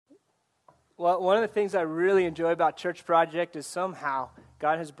Well, one of the things I really enjoy about Church Project is somehow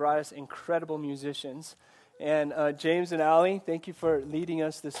God has brought us incredible musicians. And James and Allie, thank you for leading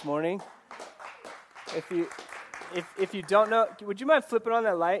us this morning. If you don't know, would you mind flipping on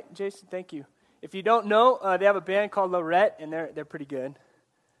that light, Jason? Thank you. If you don't know, they have a band called Lorette, and they're pretty good.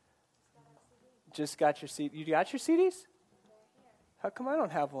 Just got your CD. You got your CDs? How come I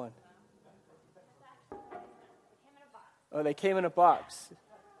don't have one? Oh, they came in a box.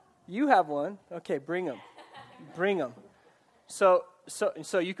 You have one. Okay, bring them. Bring them. So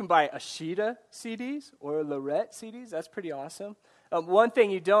you can buy Ashita CDs or Lorette CDs. That's pretty awesome. One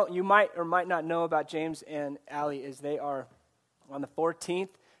thing you might or might not know about James and Allie is they are on the 14th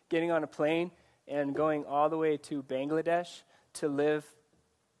getting on a plane and going all the way to Bangladesh to live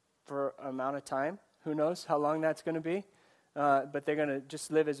for an amount of time. Who knows how long that's going to be? But they're going to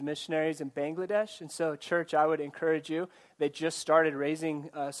just live as missionaries in Bangladesh. And so, church, I would encourage you. They just started raising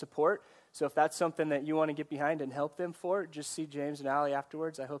support. So if that's something that you want to get behind and help them for, just see James and Allie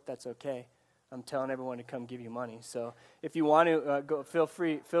afterwards. I hope that's okay. I'm telling everyone to come give you money. So if you want to go, feel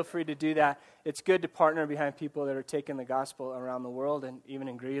free to do that. It's good to partner behind people that are taking the gospel around the world and even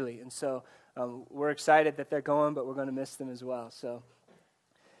in Greeley. And so we're excited that they're going, but we're going to miss them as well. So,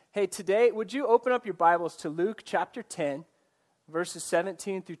 hey, today, would you open up your Bibles to Luke chapter 10? Verses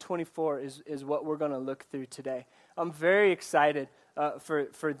 17 through 24 is what we're going to look through today. I'm very excited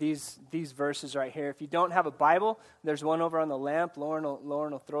for these verses right here. If you don't have a Bible, there's one over on the lamp. Lauren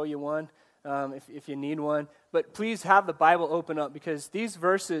will throw you one if you need one. But please have the Bible open up because these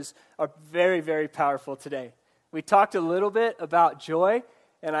verses are very, very powerful today. We talked a little bit about joy,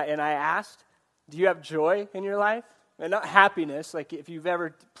 and I asked, do you have joy in your life? And not happiness, like if you've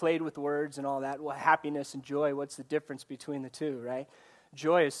ever played with words and all that, well, happiness and joy, what's the difference between the two, right?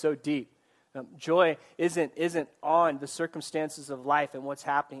 Joy is so deep. Joy isn't on the circumstances of life and what's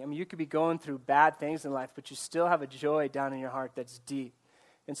happening. I mean, you could be going through bad things in life, but you still have a joy down in your heart that's deep.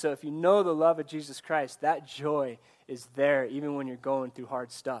 And so if you know the love of Jesus Christ, that joy is there even when you're going through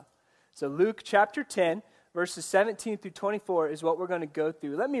hard stuff. So Luke chapter 10, verses 17 through 24 is what we're going to go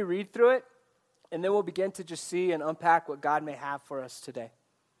through. Let me read through it. And then we'll begin to just see and unpack what God may have for us today.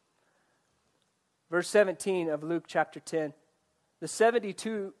 Verse 17 of Luke chapter 10. The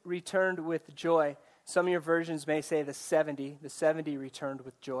 72 returned with joy. Some of your versions may say the 70. The 70 returned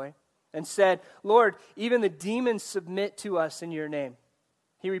with joy. And said, Lord, even the demons submit to us in your name.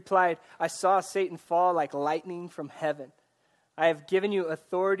 He replied, I saw Satan fall like lightning from heaven. I have given you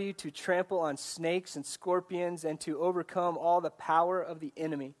authority to trample on snakes and scorpions and to overcome all the power of the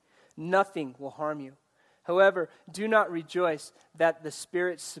enemy. Nothing will harm you. However, do not rejoice that the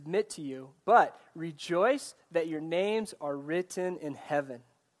spirits submit to you, but rejoice that your names are written in heaven.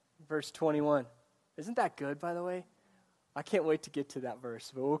 Verse 21. Isn't that good, by the way? I can't wait to get to that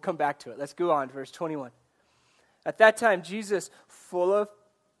verse, but we'll come back to it. Let's go on, verse 21. At that time, Jesus, full of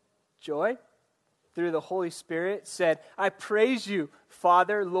joy through the Holy Spirit, said, I praise you,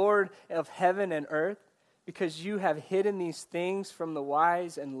 Father, Lord of heaven and earth, because you have hidden these things from the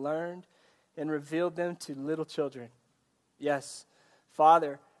wise and learned and revealed them to little children. Yes,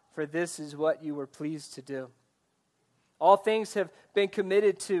 Father, for this is what you were pleased to do. All things have been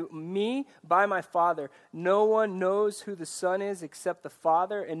committed to me by my Father. No one knows who the Son is except the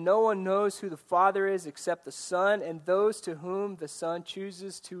Father, and no one knows who the Father is except the Son, and those to whom the Son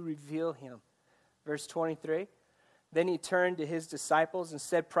chooses to reveal him. Verse 23. Then he turned to his disciples and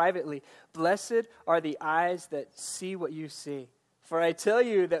said privately, Blessed are the eyes that see what you see. For I tell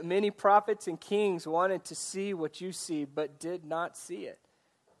you that many prophets and kings wanted to see what you see, but did not see it,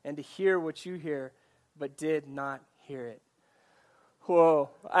 and to hear what you hear, but did not hear it. Whoa,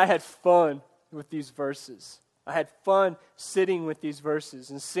 I had fun with these verses. I had fun sitting with these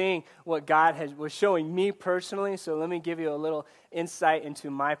verses and seeing what God was showing me personally. So let me give you a little insight into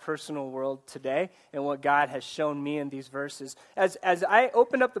my personal world today and what God has shown me in these verses. As I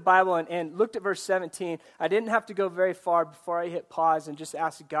opened up the Bible and looked at verse 17, I didn't have to go very far before I hit pause and just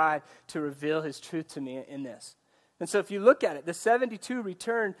ask God to reveal his truth to me in this. And so if you look at it, the 72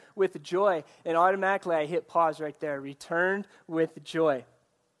 returned with joy, and automatically I hit pause right there, returned with joy.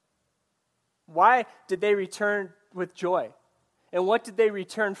 Why did they return with joy? And what did they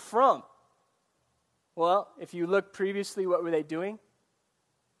return from? Well, if you look previously, what were they doing?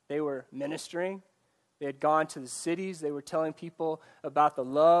 They were ministering. They had gone to the cities. They were telling people about the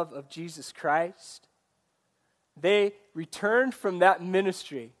love of Jesus Christ. They returned from that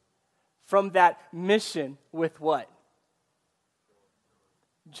ministry, from that mission with what?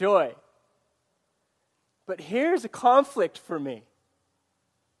 Joy. But here's a conflict for me.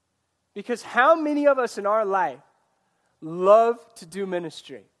 Because how many of us in our life love to do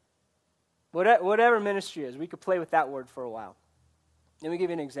ministry? Whatever ministry is, we could play with that word for a while. Let me give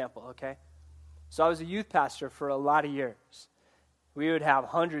you an example, okay? So I was a youth pastor for a lot of years. We would have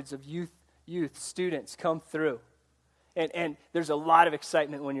hundreds of youth students come through. And there's a lot of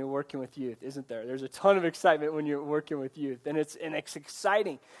excitement when you're working with youth, isn't there? There's a ton of excitement when you're working with youth, and it's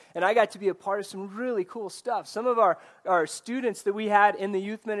exciting. And I got to be a part of some really cool stuff. Some of our students that we had in the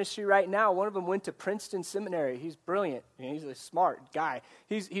youth ministry right now, one of them went to Princeton Seminary. He's brilliant. He's a smart guy.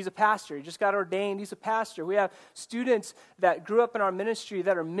 He's a pastor. He just got ordained. He's a pastor. We have students that grew up in our ministry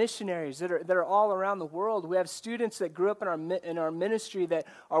that are missionaries, that are all around the world. We have students that grew up in our ministry that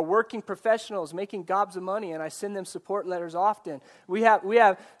are working professionals, making gobs of money, and I send them support letters often. We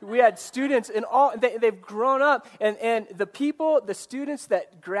had students in all, they've grown up, and the students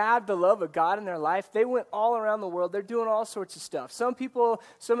that grabbed the love of God in their life, they went all around the world. They're doing all sorts of stuff. Some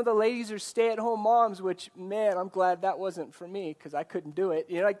of the ladies are stay-at-home moms, which, man, I'm glad that wasn't for me because I couldn't do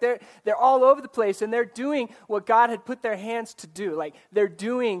it. Like they're all over the place, and they're doing what God had put their hands to do. Like they're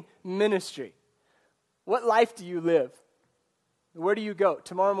doing ministry. What life do you live? Where do you go?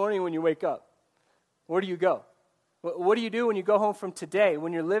 Tomorrow morning when you wake up, where do you go? What do you do when you go home from today?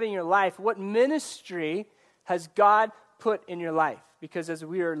 When you're living your life, what ministry has God put in your life? Because as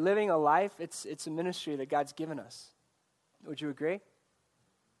we are living a life, it's a ministry that God's given us. Would you agree?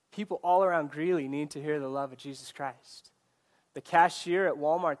 People all around Greeley need to hear the love of Jesus Christ. The cashier at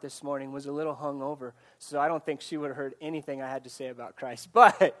Walmart this morning was a little hungover, so I don't think she would have heard anything I had to say about Christ.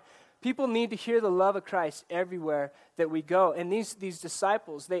 But people need to hear the love of Christ everywhere that we go. And these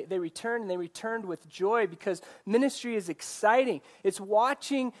disciples, they returned, and they returned with joy because ministry is exciting. It's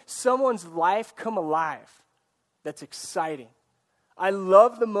watching someone's life come alive. That's exciting. I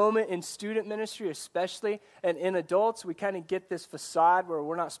love the moment in student ministry especially, and in adults, we kind of get this facade where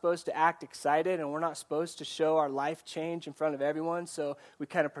we're not supposed to act excited and we're not supposed to show our life change in front of everyone, so we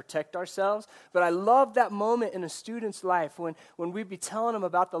kind of protect ourselves. But I love that moment in a student's life when we'd be telling them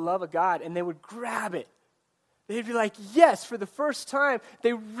about the love of God and they would grab it. They'd be like, yes, for the first time,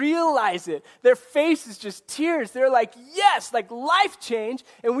 they realize it. Their face is just tears. They're like, yes, like life change,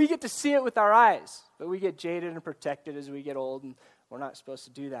 and we get to see it with our eyes. But we get jaded and protected as we get old, and we're not supposed to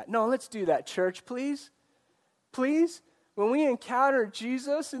do that. No, let's do that, church, please. Please. When we encounter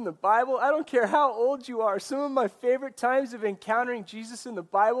Jesus in the Bible, I don't care how old you are. Some of my favorite times of encountering Jesus in the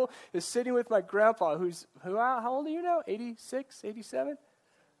Bible is sitting with my grandpa, how old are you now? 86, 87?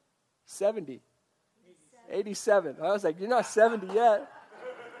 70. 87. I was like, you're not 70 yet.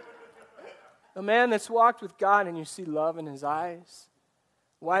 A man that's walked with God and you see love in his eyes.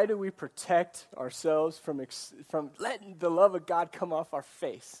 Why do we protect ourselves from letting the love of God come off our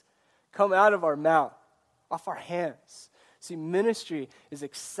face, come out of our mouth, off our hands? See, ministry is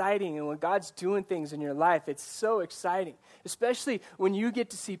exciting, and when God's doing things in your life, it's so exciting, especially when you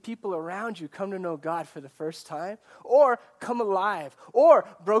get to see people around you come to know God for the first time, or come alive, or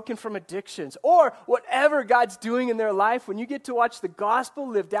broken from addictions, or whatever God's doing in their life. When you get to watch the gospel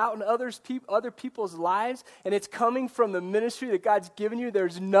lived out in other people's lives, and it's coming from the ministry that God's given you,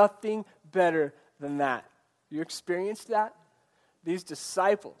 there's nothing better than that. You experienced that? These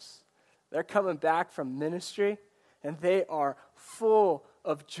disciples, they're coming back from ministry, and they are full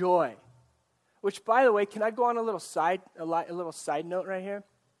of joy. Which, by the way, can I go on a little side note right here?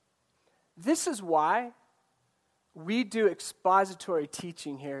 This is why we do expository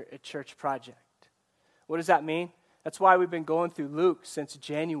teaching here at Church Project. What does that mean? That's why we've been going through Luke since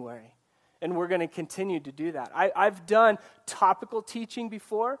January, and we're going to continue to do that. I've done topical teaching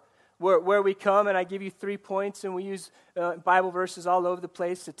before, where we come and I give you 3 points and we use Bible verses all over the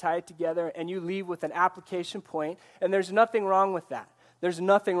place to tie it together, and you leave with an application point, and there's nothing wrong with that. There's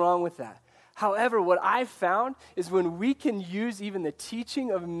nothing wrong with that. However, what I've found is when we can use even the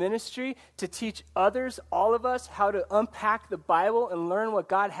teaching of ministry to teach others, all of us, how to unpack the Bible and learn what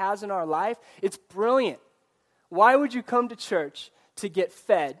God has in our life, it's brilliant. Why would you come to church to get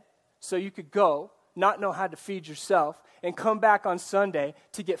fed so you could go, not know how to feed yourself, and come back on Sunday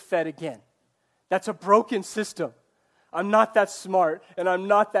to get fed again? That's a broken system. I'm not that smart, and I'm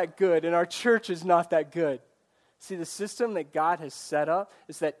not that good, and our church is not that good. See, the system that God has set up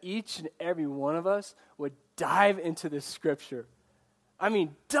is that each and every one of us would dive into this scripture. I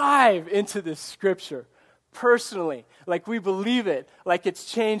mean, dive into this scripture personally, like we believe it, like it's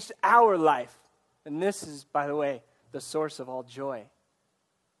changed our life. And this is, by the way, the source of all joy.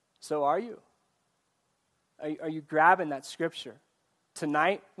 So are you? Are you grabbing that scripture?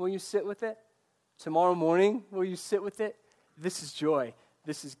 Tonight, will you sit with it? Tomorrow morning, will you sit with it? This is joy.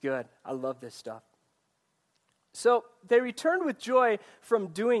 This is good. I love this stuff. So they returned with joy from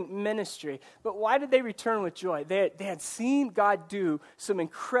doing ministry. But why did they return with joy? They had seen God do some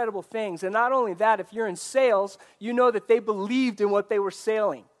incredible things. And not only that, if you're in sales, you know that they believed in what they were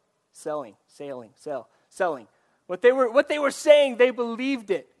selling. What they were saying, they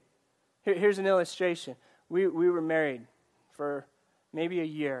believed it. Here's an illustration. We were married for maybe a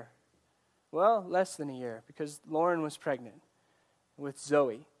year. Well, less than a year, because Lauren was pregnant with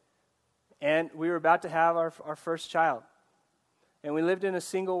Zoe. And we were about to have our first child. And we lived in a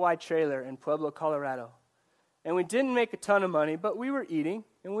single-wide trailer in Pueblo, Colorado. And we didn't make a ton of money, but we were eating,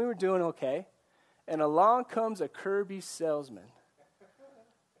 and we were doing okay. And along comes a Kirby salesman.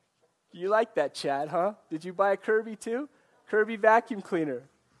 You like that, Chad, huh? Did you buy a Kirby too? Kirby vacuum cleaner.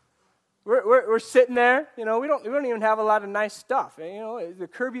 We're sitting there, we don't even have a lot of nice stuff. The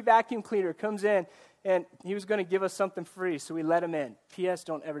Kirby vacuum cleaner comes in, and he was going to give us something free, so we let him in. P.S.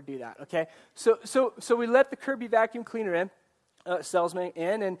 Don't ever do that, okay? So we let the Kirby vacuum cleaner in, salesman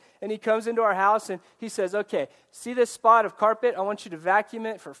in, and he comes into our house, and he says, okay, see this spot of carpet? I want you to vacuum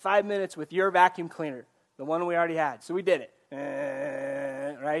it for 5 minutes with your vacuum cleaner, the one we already had. So we did it.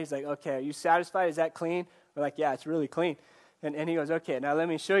 Right? He's like, okay, are you satisfied? Is that clean? We're like, yeah, it's really clean. And he goes, okay, now let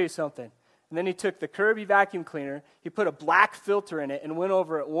me show you something. And then he took the Kirby vacuum cleaner, he put a black filter in it and went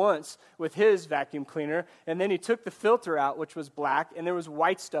over it once with his vacuum cleaner, and then he took the filter out, which was black, and there was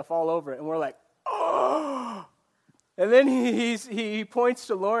white stuff all over it. And we're like, oh! And then he points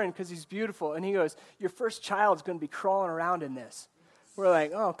to Lauren because he's beautiful, and he goes, your first child's going to be crawling around in this. We're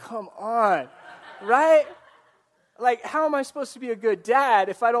like, oh, come on, right? Like, how am I supposed to be a good dad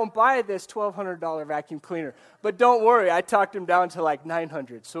if I don't buy this $1,200 vacuum cleaner? But don't worry, I talked him down to like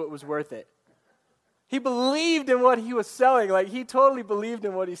 $900, so it was worth it. He believed in what he was selling. Like, he totally believed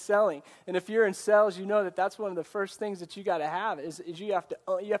in what he's selling. And if you're in sales, you know that that's one of the first things that you got to have is you have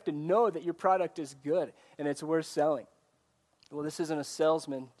to know that your product is good and it's worth selling. Well, this isn't a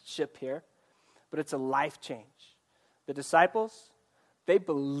salesmanship here, but it's a life change. The disciples, they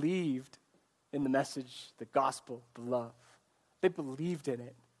believed in the message, the gospel, the love. They believed in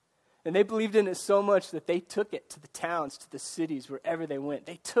it. And they believed in it so much that they took it to the towns, to the cities, wherever they went.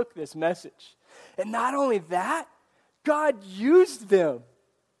 They took this message. And not only that, God used them.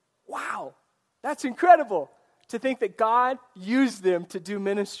 Wow, that's incredible to think that God used them to do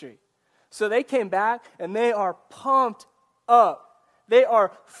ministry. So they came back and they are pumped up. They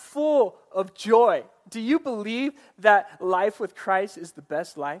are full of joy. Do you believe that life with Christ is the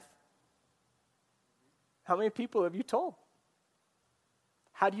best life? How many people have you told?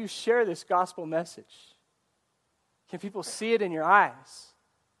 How do you share this gospel message? Can people see it in your eyes?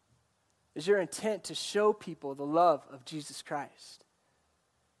 Is your intent to show people the love of Jesus Christ?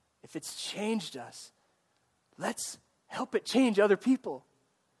 If it's changed us, let's help it change other people.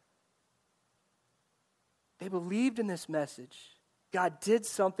 They believed in this message. God did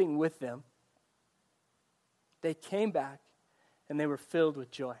something with them. They came back and they were filled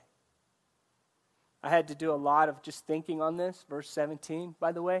with joy. I had to do a lot of just thinking on this. Verse 17,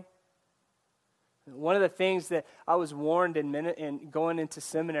 by the way. One of the things that I was warned in going into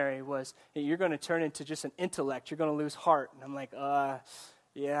seminary was that you're going to turn into just an intellect. You're going to lose heart. And I'm like,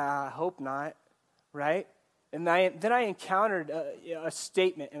 yeah, I hope not, right? And then I encountered a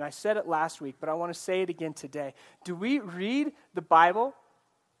statement, and I said it last week, but I want to say it again today. Do we read the Bible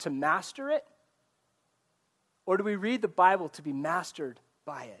to master it? Or do we read the Bible to be mastered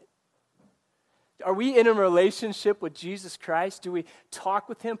by it? Are we in a relationship with Jesus Christ? Do we talk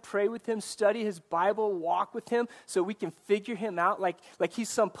with him, pray with him, study his Bible, walk with him so we can figure him out like he's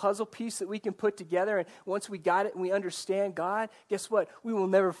some puzzle piece that we can put together, and once we got it and we understand God, guess what? We will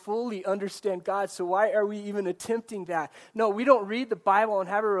never fully understand God, so why are we even attempting that? No, we don't read the Bible and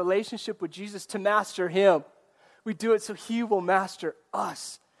have a relationship with Jesus to master him. We do it so he will master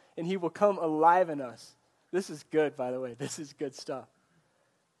us and he will come alive in us. This is good, by the way. This is good stuff.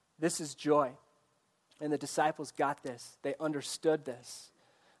 This is joy. And the disciples got this. They understood this.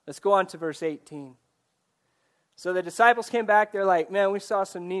 Let's go on to verse 18. So the disciples came back. They're like, man, we saw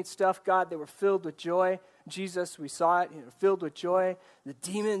some neat stuff, God. They were filled with joy. Jesus, we saw it, filled with joy. The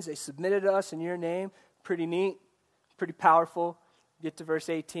demons, they submitted to us in your name. Pretty neat, pretty powerful. Get to verse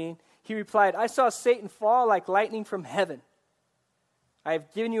 18. He replied, I saw Satan fall like lightning from heaven. I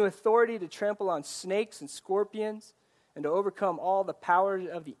have given you authority to trample on snakes and scorpions and to overcome all the powers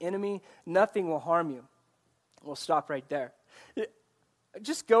of the enemy. Nothing will harm you. We'll stop right there.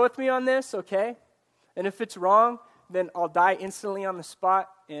 Just go with me on this, okay? And if it's wrong, then I'll die instantly on the spot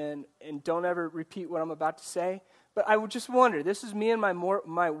and don't ever repeat what I'm about to say. But I would just wonder, this is me and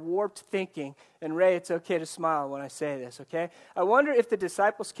my warped thinking, and Ray, it's okay to smile when I say this, okay? I wonder if the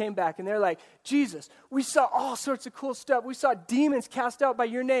disciples came back and they're like, Jesus, we saw all sorts of cool stuff. We saw demons cast out by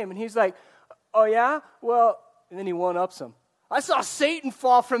your name. And he's like, oh yeah? Well, and then he one-ups them. I saw Satan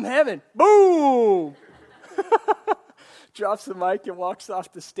fall from heaven. Boom! Drops the mic and walks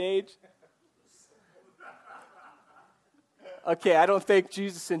off the stage. Okay, I don't think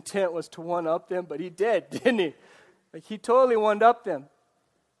Jesus' intent was to one-up them, but he did, didn't he? Like, he totally one-upped them.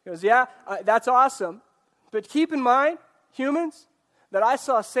 He goes, yeah, that's awesome. But keep in mind, humans, that I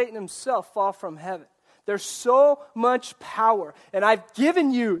saw Satan himself fall from heaven. There's so much power, and I've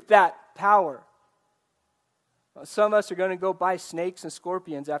given you that power. Well, some of us are going to go buy snakes and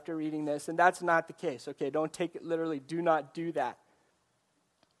scorpions after reading this, and that's not the case. Okay, don't take it literally. Do not do that.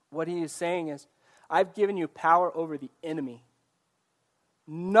 What he is saying is, I've given you power over the enemy.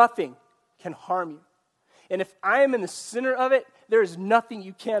 Nothing can harm you. And if I am in the center of it, there is nothing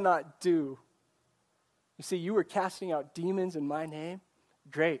you cannot do. You see, you were casting out demons in my name?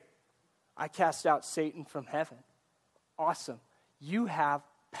 Great. I cast out Satan from heaven. Awesome. You have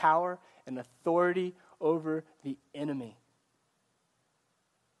power and authority over the enemy.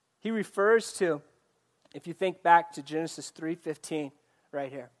 He refers to, if you think back to Genesis 3:15 right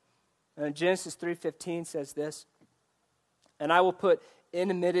here. And Genesis 3:15 says this, and I will put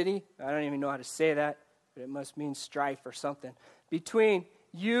enmity, I don't even know how to say that, but it must mean strife or something, between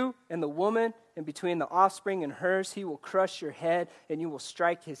you and the woman, and between the offspring and hers. He will crush your head, and you will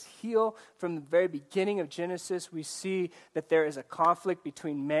strike his heel. From the very beginning of Genesis, we see that there is a conflict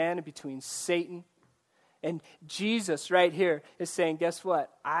between man and between Satan. And Jesus right here is saying, guess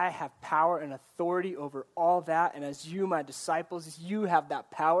what? I have power and authority over all that. And as you, my disciples, you have that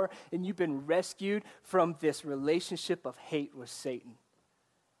power. And you've been rescued from this relationship of hate with Satan.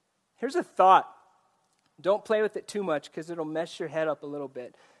 Here's a thought. Don't play with it too much because it'll mess your head up a little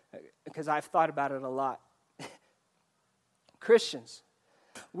bit. Because I've thought about it a lot. Christians,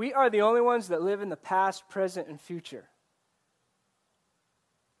 we are the only ones that live in the past, present, and future.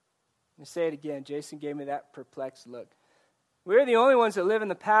 Let me say it again. Jason gave me that perplexed look. We're the only ones that live in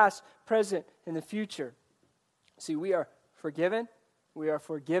the past, present, and the future. See, we are forgiven, and we are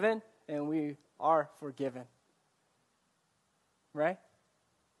forgiven. Right?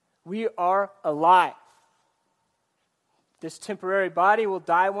 We are alive. This temporary body will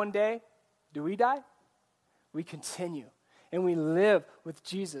die one day. Do we die? We continue. And we live with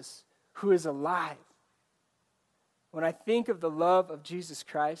Jesus, who is alive. When I think of the love of Jesus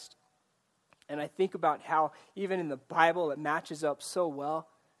Christ, and I think about how even in the Bible it matches up so well.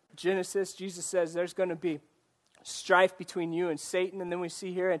 Genesis, Jesus says there's going to be strife between you and Satan. And then we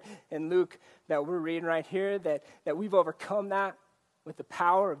see here in Luke that we're reading right here that we've overcome that with the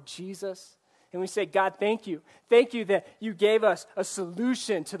power of Jesus. And we say, God, thank you. Thank you that you gave us a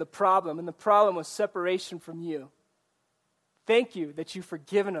solution to the problem, and the problem was separation from you. Thank you that you've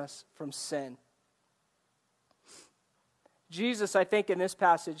forgiven us from sin. Jesus, I think, in this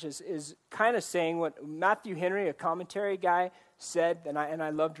passage is kind of saying what Matthew Henry, a commentary guy, said, and I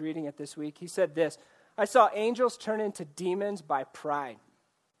loved reading it this week. He said this, I saw angels turn into demons by pride.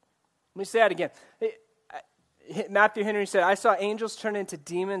 Let me say that again. Matthew Henry said, I saw angels turn into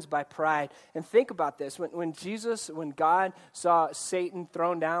demons by pride. And think about this. When God saw Satan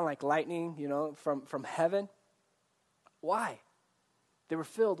thrown down like lightning, from heaven, why? They were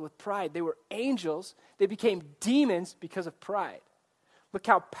filled with pride. They were angels. They became demons because of pride. Look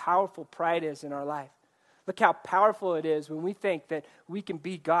how powerful pride is in our life. Look how powerful it is when we think that we can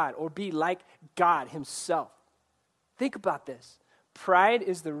be God or be like God himself. Think about this. Pride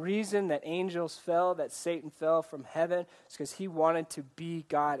is the reason that angels fell, that Satan fell from heaven. It's because he wanted to be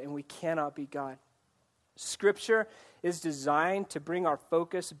God, and we cannot be God. Scripture is designed to bring our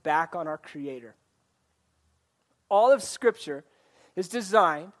focus back on our Creator. All of Scripture is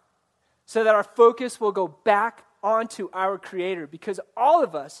designed so that our focus will go back onto our Creator, because all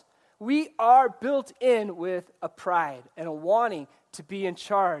of us, we are built in with a pride and a wanting to be in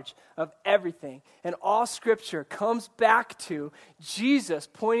charge of everything. And all Scripture comes back to Jesus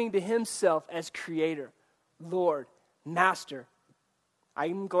pointing to himself as Creator, Lord, Master.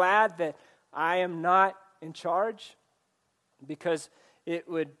 I'm glad that I am not in charge, because it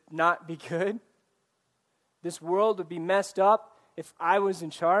would not be good. This world would be messed up if I was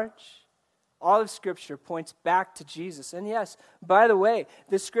in charge. All of Scripture points back to Jesus. And yes, by the way,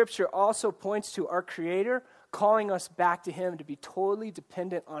 this Scripture also points to our Creator, calling us back to him to be totally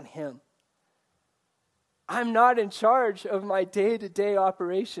dependent on him. I'm not in charge of my day-to-day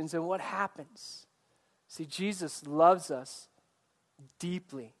operations and what happens. See, Jesus loves us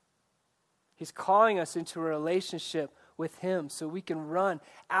deeply. He's calling us into a relationship with him so we can run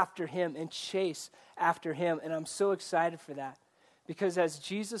after him and chase after him. And I'm so excited for that. Because as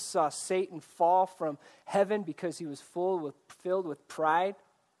Jesus saw Satan fall from heaven because he was filled with pride,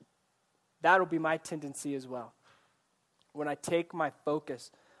 that'll be my tendency as well. When I take my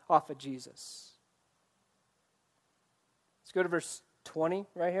focus off of Jesus. Let's go to verse 20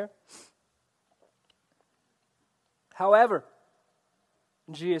 right here. However,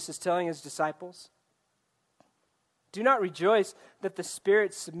 Jesus is telling his disciples, do not rejoice that the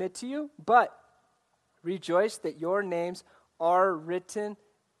spirits submit to you, but rejoice that your names are written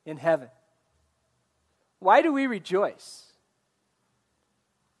in heaven. Why do we rejoice?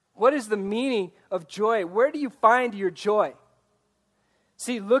 What is the meaning of joy? Where do you find your joy?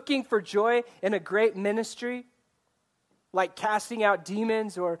 See, looking for joy in a great ministry, like casting out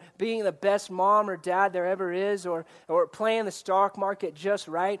demons or being the best mom or dad there ever is, or playing the stock market just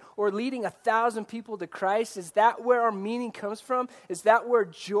right, or leading 1,000 people to Christ, is that where our meaning comes from? Is that where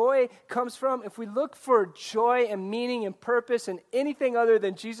joy comes from? If we look for joy and meaning and purpose in anything other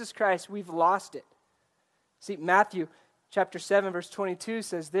than Jesus Christ, we've lost it. See, Matthew chapter 7, verse 22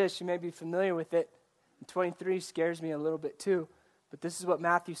 says this. You may be familiar with it. And 23 scares me a little bit too. But this is what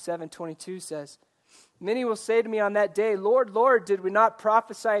Matthew 7:22 says. Many will say to me on that day, Lord, Lord, did we not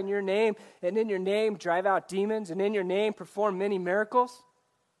prophesy in your name, and in your name drive out demons, and in your name perform many miracles?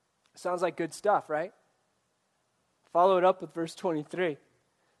 Sounds like good stuff, right? Follow it up with verse 23.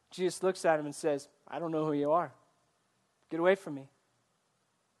 Jesus looks at him and says, I don't know who you are. Get away from me.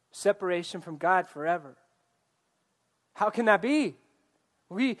 Separation from God forever. How can that be?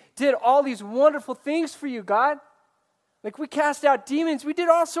 We did all these wonderful things for you, God. Like we cast out demons. We did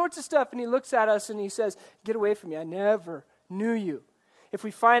all sorts of stuff. And he looks at us and he says, get away from me. I never knew you. If we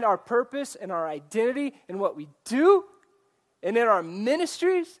find our purpose and our identity in what we do and in our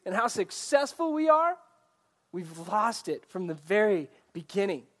ministries and how successful we are, we've lost it from the very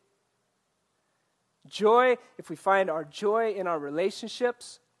beginning. Joy, if we find our joy in our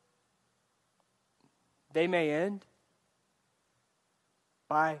relationships, they may end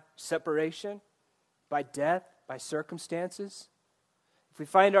by separation, by death, by circumstances. If we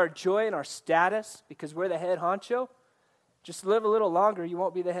find our joy in our status because we're the head honcho, just live a little longer, you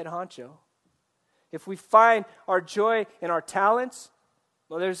won't be the head honcho. If we find our joy in our talents,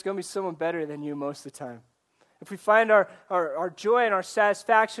 well, there's going to be someone better than you most of the time. If we find our joy and our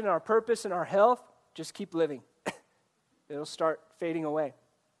satisfaction and our purpose and our health, just keep living. It'll start fading away.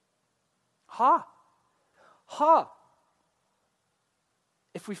 Ha!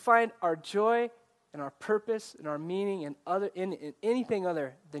 If we find our joy and our purpose and our meaning in anything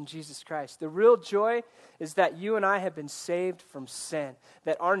other than Jesus Christ. The real joy is that you and I have been saved from sin,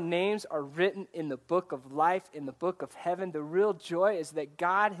 that our names are written in the book of life, in the book of heaven. The real joy is that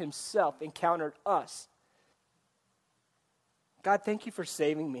God himself encountered us. God, thank you for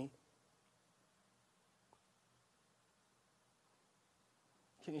saving me.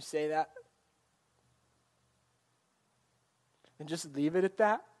 Can you say that? And just leave it at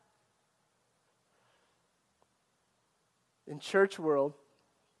that? In church world,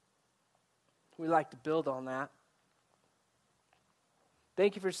 we like to build on that.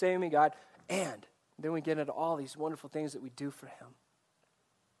 Thank you for saving me, God. And then we get into all these wonderful things that we do for him.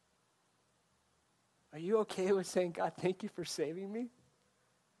 Are you okay with saying, God, thank you for saving me?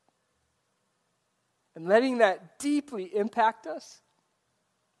 And letting that deeply impact us?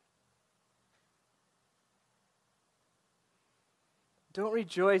 Don't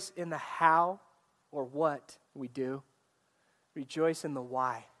rejoice in the how or what we do. Rejoice in the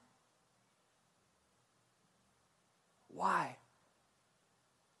why. Why?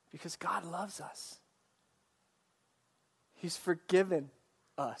 Because God loves us. He's forgiven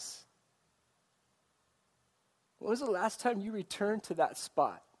us. When was the last time you returned to that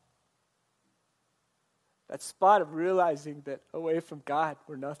spot? That spot of realizing that away from God,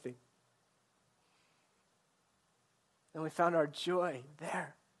 we're nothing. And we found our joy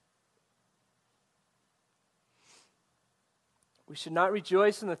there. We should not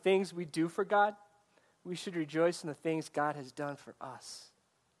rejoice in the things we do for God. We should rejoice in the things God has done for us.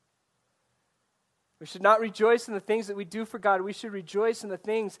 We should not rejoice in the things that we do for God. We should rejoice in the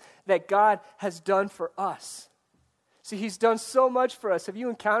things that God has done for us. See, he's done so much for us. Have you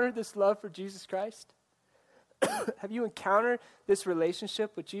encountered this love for Jesus Christ? Have you encountered this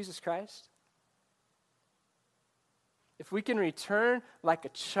relationship with Jesus Christ? If we can return like a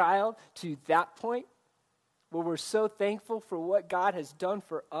child to that point, where we're so thankful for what God has done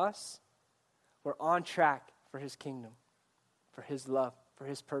for us, we're on track for his kingdom, for his love, for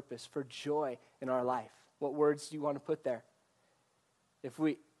his purpose, for joy in our life. What words do you want to put there? If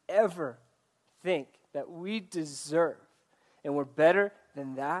we ever think that we deserve and we're better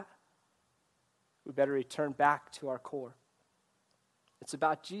than that, we better return back to our core. It's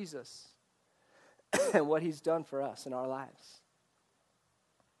about Jesus and what he's done for us in our lives.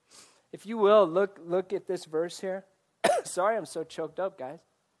 If you will, look at this verse here. Sorry, I'm so choked up, guys.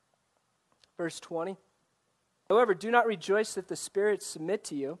 Verse 20. However, do not rejoice that the spirits submit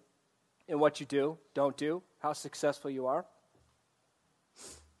to you in what you do, don't do, how successful you are.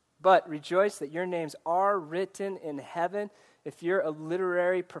 But rejoice that your names are written in heaven. If you're a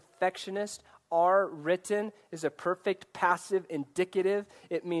literary perfectionist, are written is a perfect passive indicative.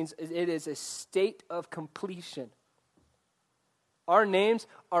 It means it is a state of completion. Our names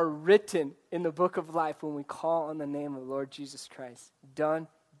are written in the book of life when we call on the name of the Lord Jesus Christ. Done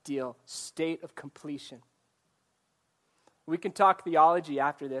deal. State of completion. We can talk theology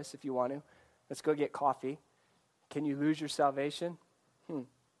after this if you want to. Let's go get coffee. Can you lose your salvation? Can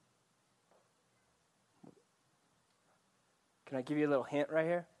I give you a little hint right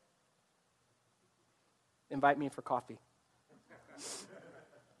here? Invite me for coffee.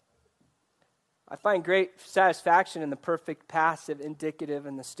 I find great satisfaction in the perfect passive indicative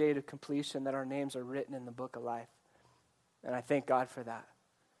and the state of completion that our names are written in the book of life. And I thank God for that.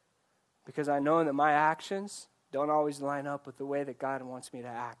 Because I know that my actions don't always line up with the way that God wants me to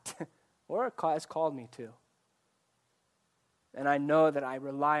act. Or has called me to. And I know that I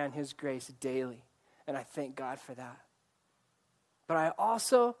rely on his grace daily. And I thank God for that. But I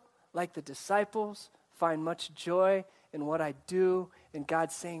also, like the disciples, find much joy in what I do, and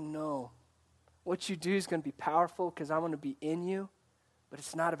God saying no. What you do is going to be powerful because I'm going to be in you, but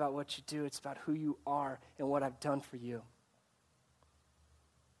it's not about what you do. It's about who you are and what I've done for you.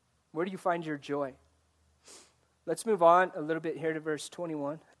 Where do you find your joy? Let's move on a little bit here to verse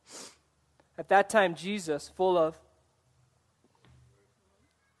 21. At that time, Jesus, full of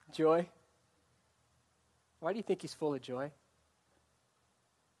joy. Why do you think he's full of joy?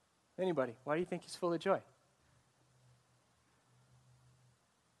 Anybody, why do you think he's full of joy?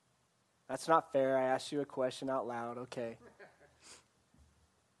 That's not fair. I asked you a question out loud. Okay.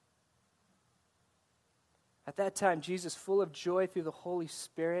 At that time, Jesus, full of joy through the Holy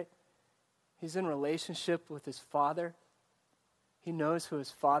Spirit, he's in relationship with his Father. He knows who his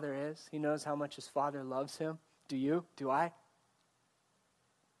Father is. He knows how much his Father loves him. Do you? Do I?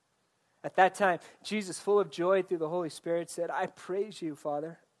 At that time, Jesus, full of joy through the Holy Spirit, said, I praise you,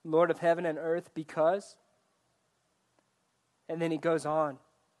 Father, Lord of heaven and earth, because. And then he goes on,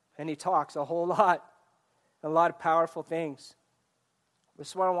 and he talks a lot of powerful things. This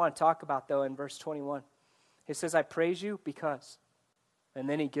is what I want to talk about, though, in verse 21. He says, I praise you because. And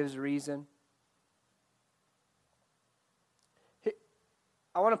then he gives reason.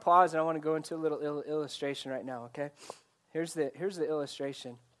 I want to pause, and I want to go into a little illustration right now, okay? Here's the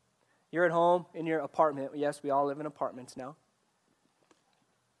illustration. You're at home in your apartment. Yes, we all live in apartments now.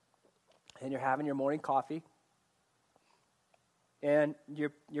 And you're having your morning coffee. And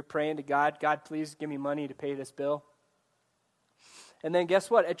you're praying to God, God, please give me money to pay this bill. And then guess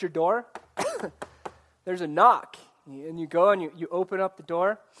what? At your door, there's a knock. And you go and you open up the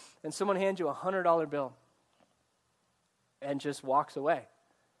door, and someone hands you a $100 bill and just walks away.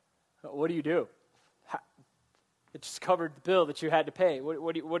 What do you do? It just covered the bill that you had to pay.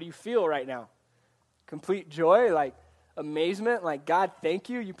 What do you feel right now? Complete joy, like amazement, like, God, thank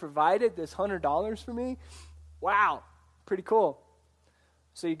you. You provided this $100 for me. Wow, pretty cool.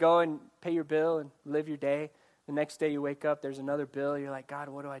 So you go and pay your bill and live your day. The next day you wake up, there's another bill. You're like, God,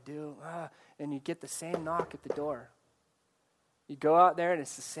 what do I do? And you get the same knock at the door. You go out there and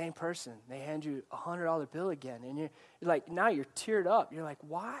it's the same person. They hand you a $100 bill again. And you're like, now you're teared up. You're like,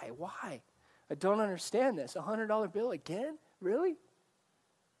 why? I don't understand this. A $100 bill again? Really?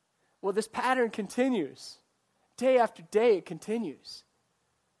 Well, this pattern continues. Day after day it continues.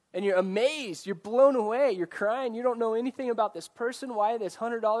 And you're amazed. You're blown away. You're crying. You don't know anything about this person, why this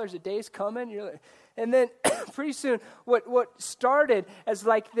 $100 a day is coming. And then pretty soon, what started as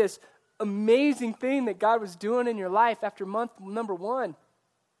like this amazing thing that God was doing in your life after month number 1,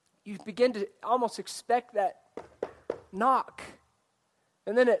 you begin to almost expect that knock.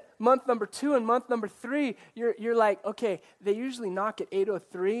 And then at month number 2 and month number 3, you're like, okay, they usually knock at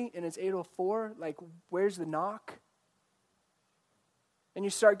 8:03 and it's 8:04. Like, where's the knock? And you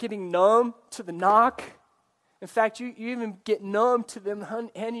start getting numb to the knock. In fact, you even get numb to them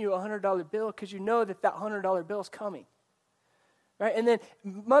handing you a $100 bill because you know that $100 bill is coming. Right? And then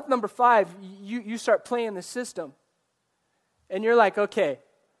month number 5, you start playing the system. And you're like, okay,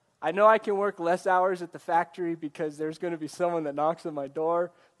 I know I can work less hours at the factory because there's going to be someone that knocks on my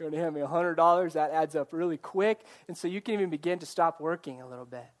door. They're going to hand me $100. That adds up really quick. And so you can even begin to stop working a little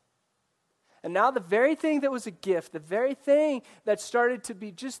bit. And now the very thing that was a gift, the very thing that started to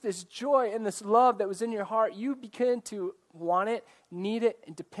be just this joy and this love that was in your heart, you begin to want it, need it,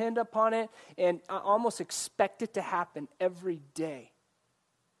 and depend upon it, and almost expect it to happen every day.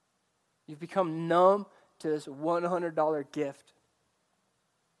 You've become numb to this $100 gift.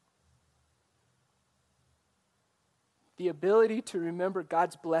 The ability to remember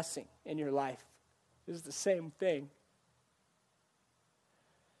God's blessing in your life is the same thing.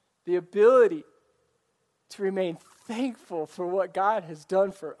 The ability to remain thankful for what God has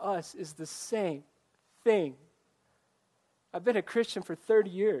done for us is the same thing. I've been a Christian for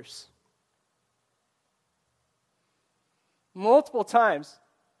 30 years. Multiple times,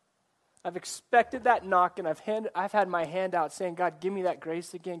 I've expected that knock, and I've had my hand out saying, God, give me that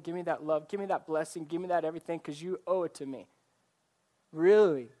grace again, give me that love, give me that blessing, give me that everything, because you owe it to me.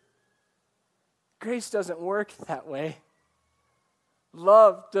 Really? Grace doesn't work that way.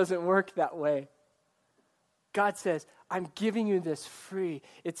 Love doesn't work that way. God says, I'm giving you this free.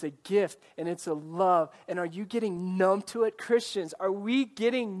 It's a gift and it's a love. And are you getting numb to it? Christians, are we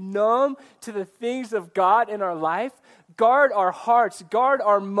getting numb to the things of God in our life? Guard our hearts, guard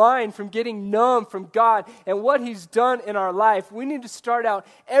our mind from getting numb from God and what He's done in our life. We need to start out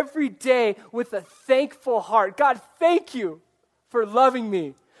every day with a thankful heart. God, thank you for loving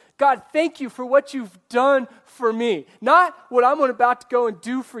me. God, thank you for what you've done for me. Not what I'm about to go and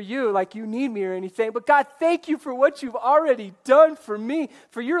do for you, like you need me or anything, but God, thank you for what you've already done for me,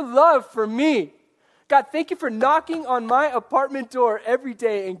 for your love for me. God, thank you for knocking on my apartment door every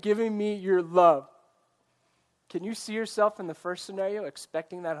day and giving me your love. Can you see yourself in the first scenario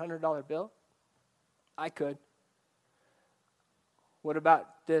expecting that $100 bill? I could. What about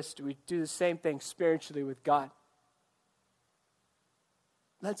this? Do we do the same thing spiritually with God?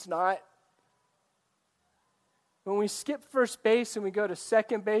 Let's not. When we skip first base and we go to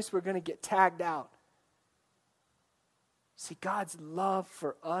second base, we're going to get tagged out. See, God's love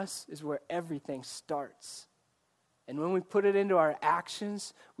for us is where everything starts. And when we put it into our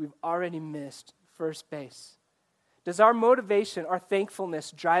actions, we've already missed first base. Does our motivation, our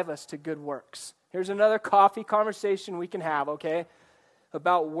thankfulness drive us to good works? Here's another coffee conversation we can have, okay?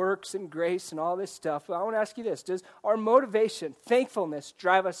 About works and grace and all this stuff. But I want to ask you this. Does our motivation, thankfulness,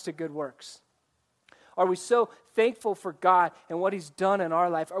 drive us to good works? Are we so thankful for God and what He's done in our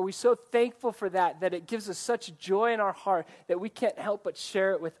life? Are we so thankful for that it gives us such joy in our heart that we can't help but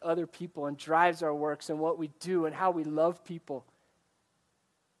share it with other people and drives our works and what we do and how we love people?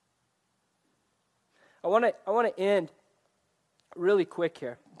 I want to end really quick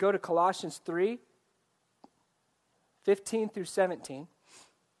here. Go to Colossians 3, 15 through 17.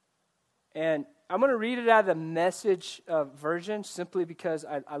 And I'm going to read it out of the Message version simply because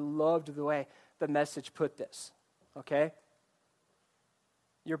I loved the way the Message put this, okay?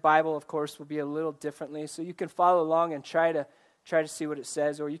 Your Bible, of course, will be a little differently, so you can follow along and try to see what it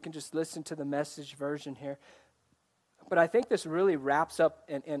says, or you can just listen to the Message version here. But I think this really wraps up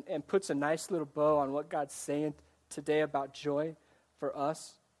and puts a nice little bow on what God's saying today about joy for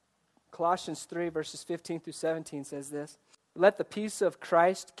us. Colossians 3, verses 15 through 17 says this: Let the peace of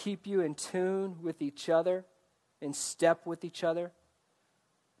Christ keep you in tune with each other, in step with each other.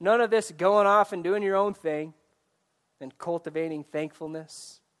 None of this going off and doing your own thing and cultivating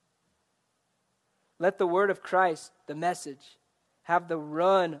thankfulness. Let the word of Christ, the message, have the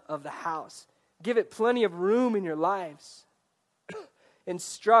run of the house. Give it plenty of room in your lives.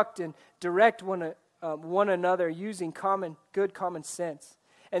 Instruct and direct one another using good common sense.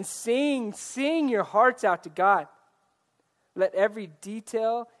 And sing your hearts out to God. Let every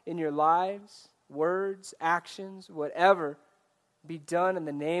detail in your lives, words, actions, whatever, be done in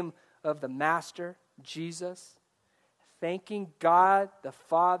the name of the Master, Jesus, thanking God the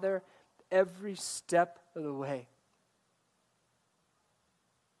Father every step of the way.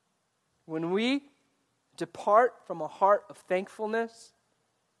 When we depart from a heart of thankfulness,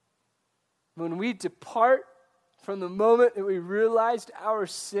 when we depart from the moment that we realized our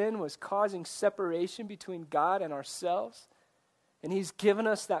sin was causing separation between God and ourselves, and He's given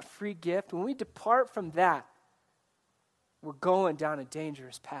us that free gift, when we depart from that, we're going down a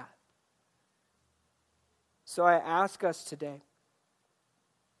dangerous path. So I ask us today,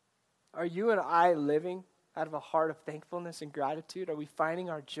 are you and I living out of a heart of thankfulness and gratitude? Are we finding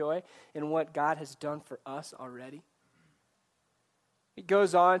our joy in what God has done for us already? It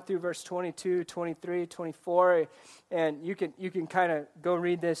goes on through verse 22, 23, 24, and you can kind of go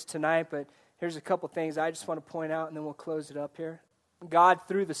read this tonight, but here's a couple things I just want to point out, and then we'll close it up here. God,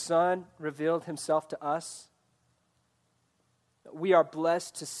 through the Son, revealed Himself to us. We are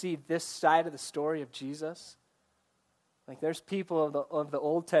blessed to see this side of the story of Jesus. Like there's people of the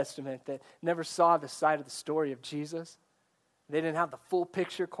Old Testament that never saw the side of the story of Jesus. They didn't have the full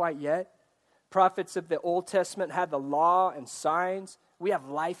picture quite yet. Prophets of the Old Testament had the law and signs. We have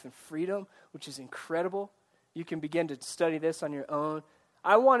life and freedom, which is incredible. You can begin to study this on your own.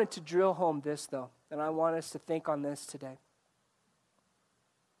 I wanted to drill home this, though, and I want us to think on this today.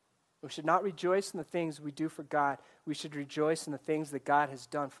 We should not rejoice in the things we do for God. We should rejoice in the things that God has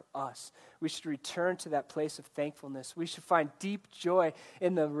done for us. We should return to that place of thankfulness. We should find deep joy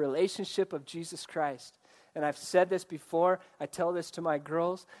in the relationship of Jesus Christ. And I've said this before. I tell this to my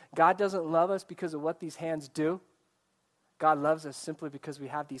girls. God doesn't love us because of what these hands do. God loves us simply because we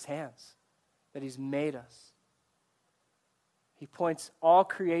have these hands, that he's made us. He points all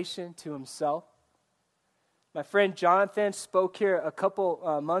creation to himself. My friend Jonathan spoke here a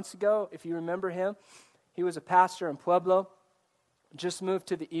couple months ago, if you remember him. He was a pastor in Pueblo, just moved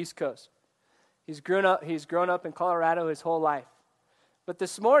to the East Coast. He's grown up in Colorado his whole life. But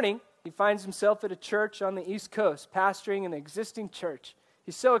this morning, he finds himself at a church on the East Coast, pastoring an existing church.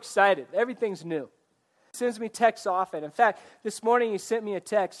 He's so excited. Everything's new. He sends me texts often. In fact, this morning he sent me a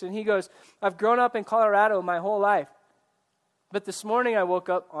text, and he goes, I've grown up in Colorado my whole life. But this morning I woke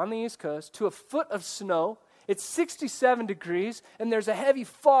up on the East Coast to a foot of snow. It's 67 degrees, and there's a heavy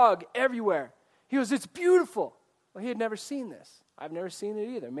fog everywhere. He goes, it's beautiful. Well, he had never seen this. I've never seen it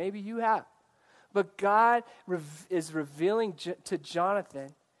either. Maybe you have. But God is revealing to Jonathan,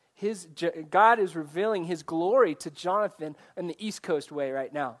 God is revealing his glory to Jonathan in the East Coast way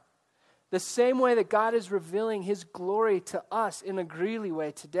right now. The same way that God is revealing his glory to us in a Greeley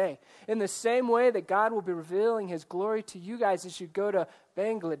way today. In the same way that God will be revealing his glory to you guys as you go to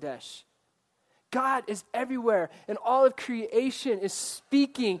Bangladesh. God is everywhere, and all of creation is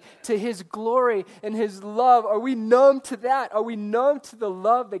speaking to his glory and his love. Are we numb to that? Are we numb to the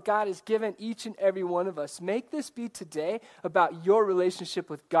love that God has given each and every one of us? Make this be today about your relationship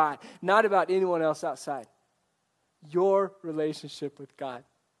with God, not about anyone else outside. Your relationship with God.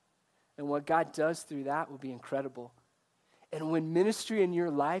 And what God does through that will be incredible. And when ministry in your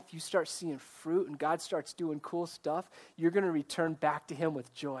life, you start seeing fruit and God starts doing cool stuff, you're going to return back to him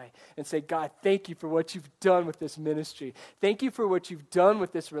with joy and say, God, thank you for what you've done with this ministry. Thank you for what you've done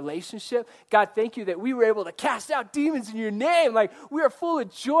with this relationship. God, thank you that we were able to cast out demons in your name. Like, we are full of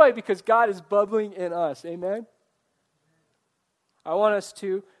joy because God is bubbling in us. Amen? I want us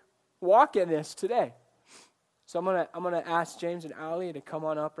to walk in this today. So I'm gonna ask James and Ali to come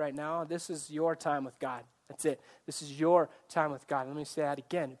on up right now. This is your time with God. That's it. This is your time with God. Let me say that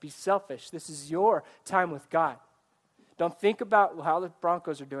again. Be selfish. This is your time with God. Don't think about how the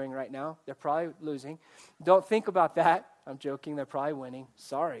Broncos are doing right now. They're probably losing. Don't think about that. I'm joking. They're probably winning.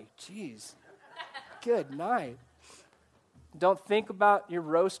 Sorry. Jeez. Good night. Don't think about your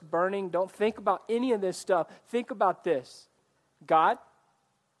roast burning. Don't think about any of this stuff. Think about this. God,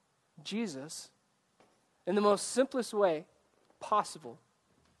 Jesus, in the most simplest way possible,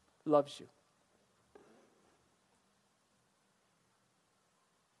 loves you.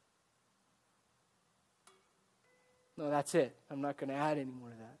 No, that's it. I'm not going to add any more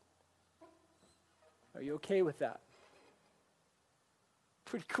to that. Are you okay with that?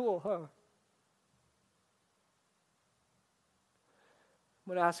 Pretty cool, huh? I'm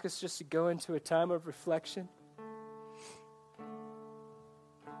going to ask us just to go into a time of reflection.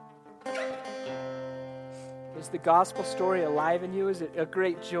 Is the gospel story alive in you? Is it a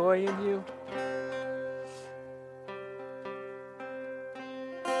great joy in you?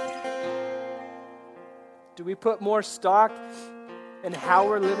 Do we put more stock in how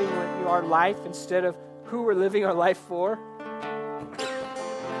we're living our life instead of who we're living our life for?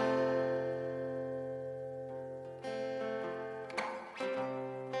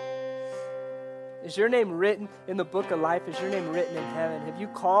 Is your name written in the book of life? Is your name written in heaven? Have you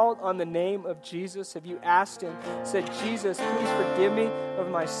called on the name of Jesus? Have you asked him, said, Jesus, please forgive me of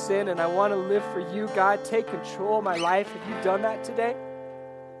my sin, and I want to live for you. God, take control of my life. Have you done that today?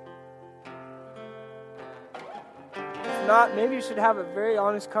 If not, maybe you should have a very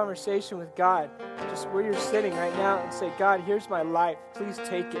honest conversation with God, just where you're sitting right now, and say, God, here's my life. Please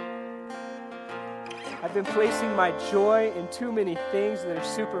take it. I've been placing my joy in too many things that are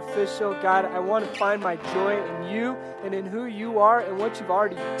superficial. God, I want to find my joy in you and in who you are and what you've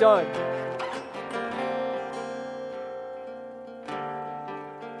already done.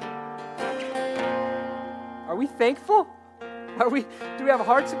 Are we thankful? Do we have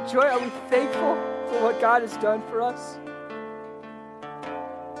hearts of joy? Are we thankful for what God has done for us?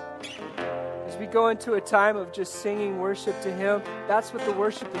 As we go into a time of just singing worship to him, that's what the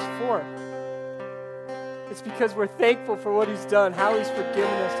worship is for. It's because we're thankful for what he's done, how he's forgiven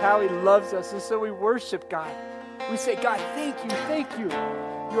us, how he loves us. And so we worship God. We say, God, thank you, thank you.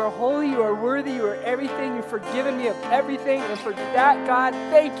 You are holy, you are worthy, you are everything. You've forgiven me of everything. And for that, God,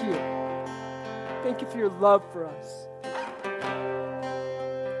 thank you. Thank you for your love for us. I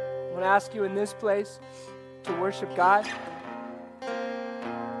want to ask you in this place to worship God.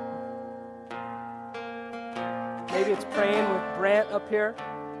 Maybe it's praying with Brant up here.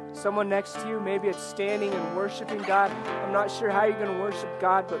 Someone next to you, maybe it's standing and worshiping God. I'm not sure how you're going to worship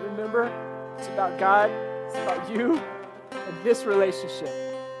God, but remember, it's about God, it's about you, and this relationship.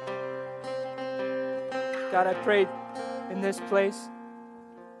 God, I pray in this place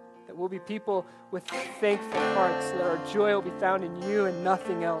that we'll be people with thankful hearts, that our joy will be found in you and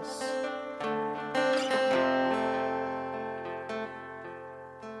nothing else.